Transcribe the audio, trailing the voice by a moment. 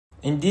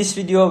In this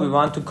video, we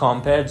want to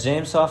compare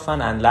James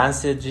Hoffmann and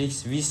Lance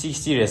Hedrick's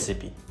V60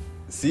 recipe.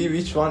 See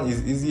which one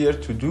is easier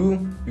to do,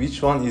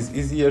 which one is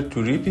easier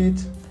to repeat,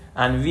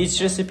 and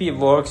which recipe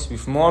works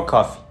with more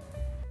coffee.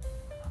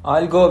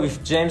 I'll go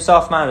with James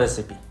Hoffmann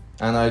recipe.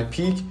 And I'll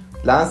pick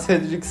Lance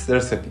Hedrick's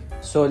recipe.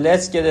 So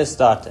let's get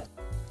started.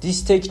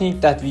 This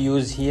technique that we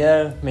use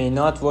here may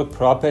not work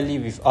properly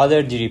with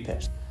other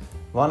drippers.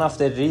 One of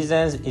the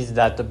reasons is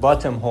that the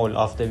bottom hole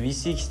of the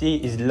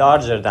V60 is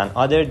larger than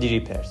other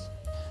drippers.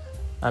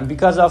 And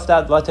because of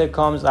that, water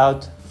comes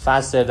out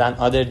faster than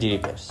other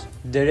drippers.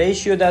 The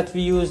ratio that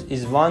we use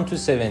is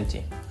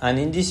 1:70. And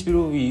in this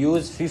brew we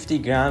use 50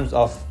 grams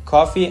of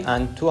coffee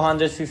and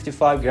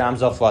 255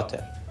 grams of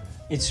water.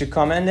 It's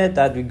recommended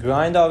that we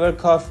grind our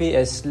coffee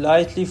a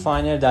slightly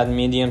finer than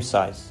medium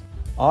size.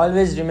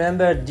 Always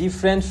remember,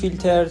 different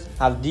filters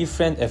have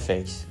different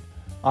effects.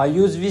 I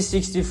use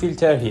V60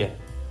 filter here.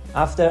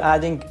 After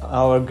adding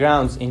our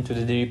grounds into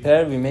the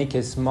dripper, we make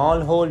a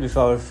small hole with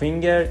our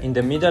finger in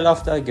the middle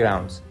of the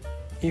grounds.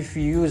 If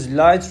we use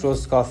light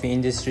roast coffee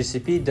in this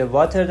recipe, the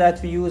water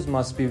that we use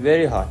must be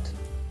very hot.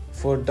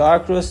 For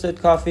dark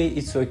roasted coffee,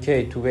 it's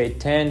okay to wait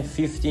 10,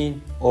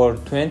 15 or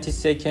 20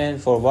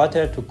 seconds for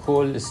water to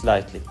cool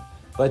slightly.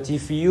 But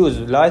if we use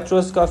light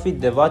roast coffee,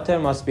 the water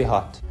must be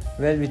hot.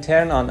 Well, we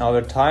turn on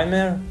our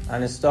timer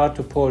and start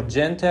to pour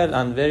gentle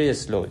and very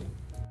slowly.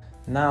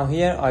 Now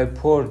here I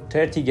pour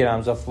 30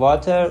 grams of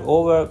water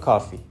over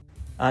coffee.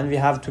 And we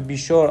have to be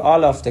sure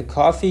all of the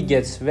coffee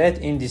gets wet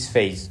in this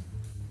phase.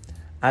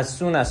 As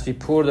soon as we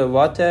pour the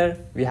water,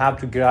 we have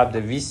to grab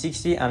the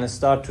V60 and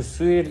start to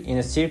swirl in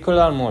a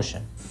circular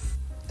motion.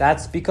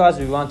 That's because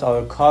we want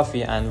our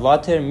coffee and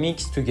water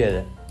mixed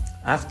together.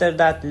 After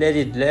that, let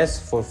it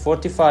rest for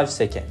 45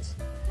 seconds.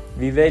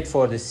 We wait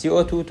for the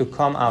CO2 to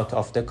come out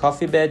of the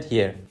coffee bed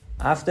here.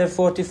 After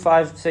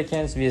 45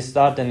 seconds, we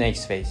start the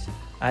next phase.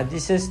 At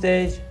this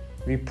stage,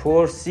 we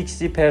pour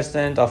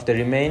 60% of the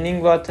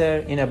remaining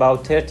water in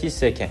about 30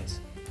 seconds,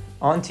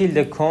 until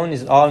the cone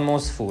is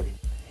almost full.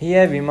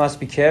 Here we must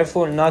be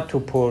careful not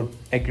to pour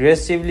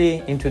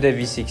aggressively into the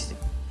V60.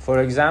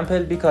 For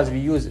example, because we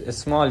use a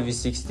small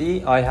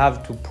V60, I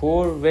have to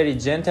pour very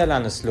gentle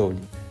and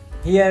slowly.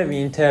 Here we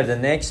enter the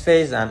next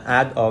phase and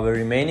add our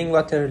remaining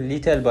water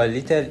little by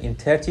little in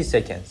 30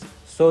 seconds,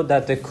 so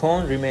that the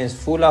cone remains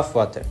full of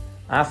water.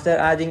 After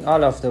adding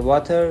all of the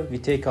water, we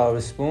take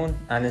our spoon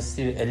and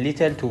stir a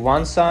little to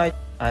one side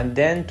and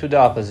then to the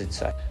opposite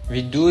side.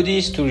 We do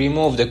this to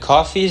remove the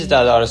coffees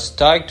that are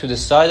stuck to the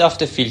side of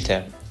the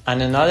filter.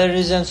 And another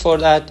reason for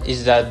that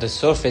is that the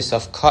surface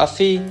of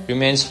coffee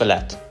remains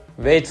flat.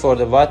 Wait for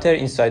the water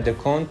inside the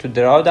cone to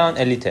draw down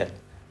a little,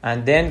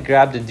 and then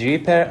grab the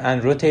dripper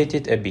and rotate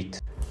it a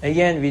bit.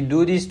 Again, we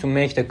do this to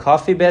make the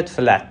coffee bed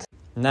flat.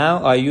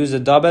 Now I use a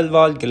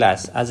double-walled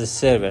glass as a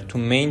server to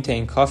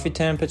maintain coffee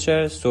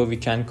temperature so we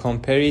can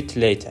compare it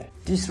later.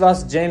 This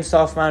was James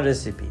Hoffmann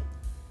recipe.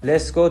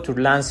 Let's go to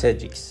Lance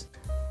Hedrick's.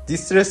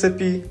 This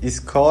recipe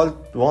is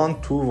called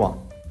 1-2-1.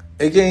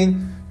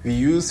 Again, we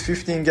use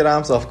 15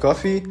 grams of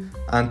coffee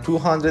and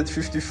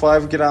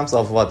 255 grams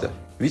of water,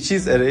 which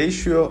is a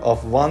ratio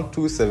of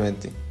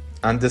 1:70.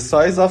 And the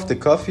size of the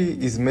coffee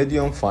is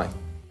medium fine.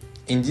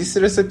 In this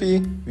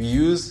recipe, we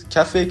use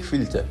cafe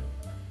filter.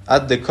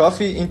 Add the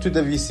coffee into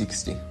the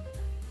V60.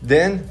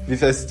 Then,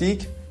 with a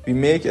stick, we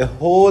make a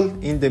hole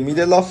in the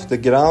middle of the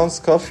grounds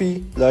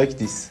coffee like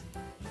this,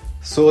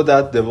 so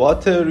that the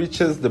water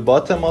reaches the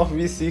bottom of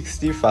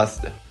V60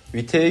 faster.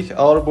 We take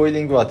our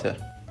boiling water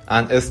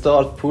and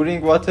start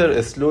pouring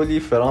water slowly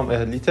from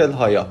a little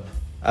high up.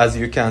 As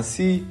you can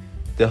see,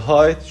 the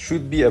height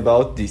should be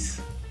about this.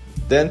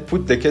 Then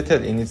put the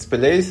kettle in its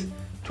place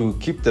to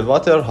keep the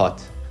water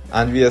hot,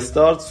 and we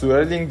start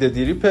swirling the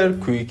dripper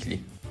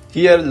quickly.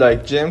 Here,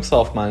 like James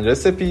Hoffmann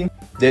recipe,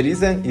 the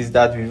reason is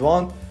that we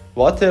want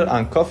water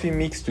and coffee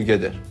mixed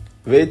together.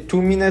 Wait 2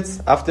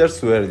 minutes after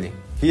swirling.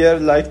 Here,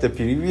 like the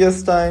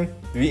previous time,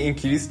 we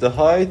increase the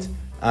height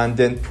and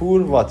then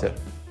pour water.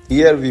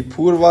 Here we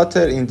pour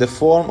water in the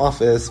form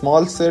of a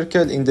small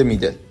circle in the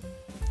middle.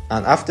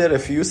 And after a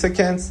few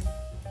seconds,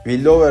 we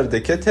lower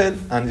the kettle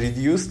and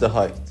reduce the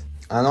height.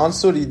 And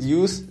also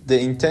reduce the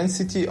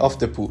intensity of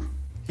the pour.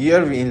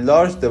 Here we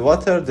enlarge the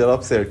water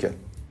drop circle.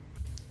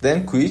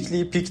 Then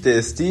quickly pick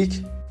the stick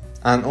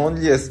and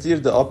only stir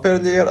the upper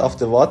layer of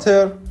the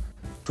water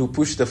to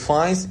push the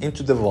fines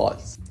into the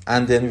walls.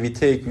 And then we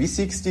take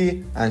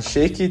V60 and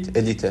shake it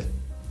a little.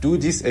 Do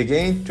this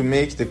again to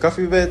make the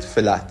coffee bed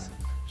flat.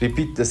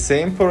 Repeat the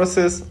same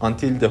process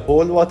until the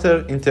whole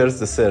water enters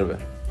the server.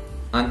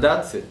 And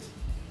that's it.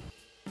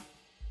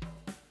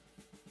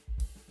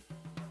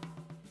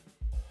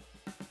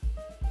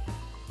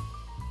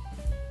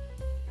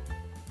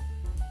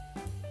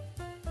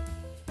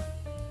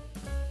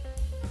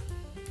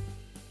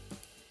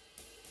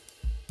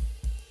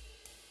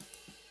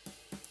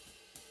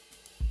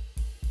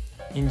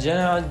 In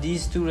general,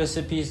 these two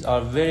recipes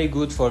are very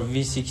good for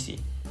V60.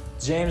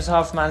 James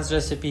Hoffmann's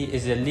recipe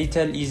is a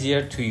little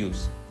easier to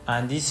use,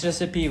 and this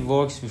recipe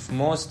works with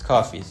most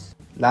coffees.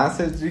 Lance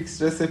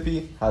Hedrick's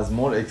recipe has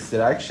more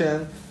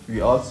extraction, we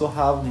also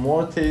have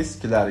more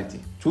taste clarity.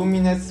 2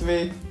 minutes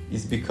wait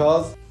is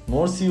because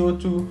more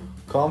CO2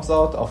 comes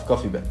out of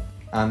coffee bean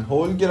and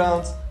whole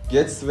grounds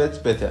get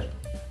sweat better.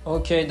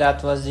 Okay,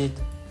 that was it.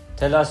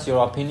 Tell us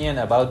your opinion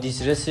about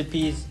these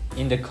recipes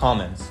in the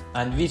comments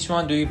and which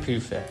one do you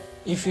prefer.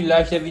 If you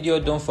like the video,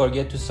 don't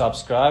forget to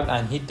subscribe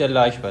and hit the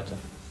like button.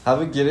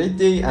 Have a great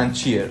day and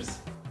cheers!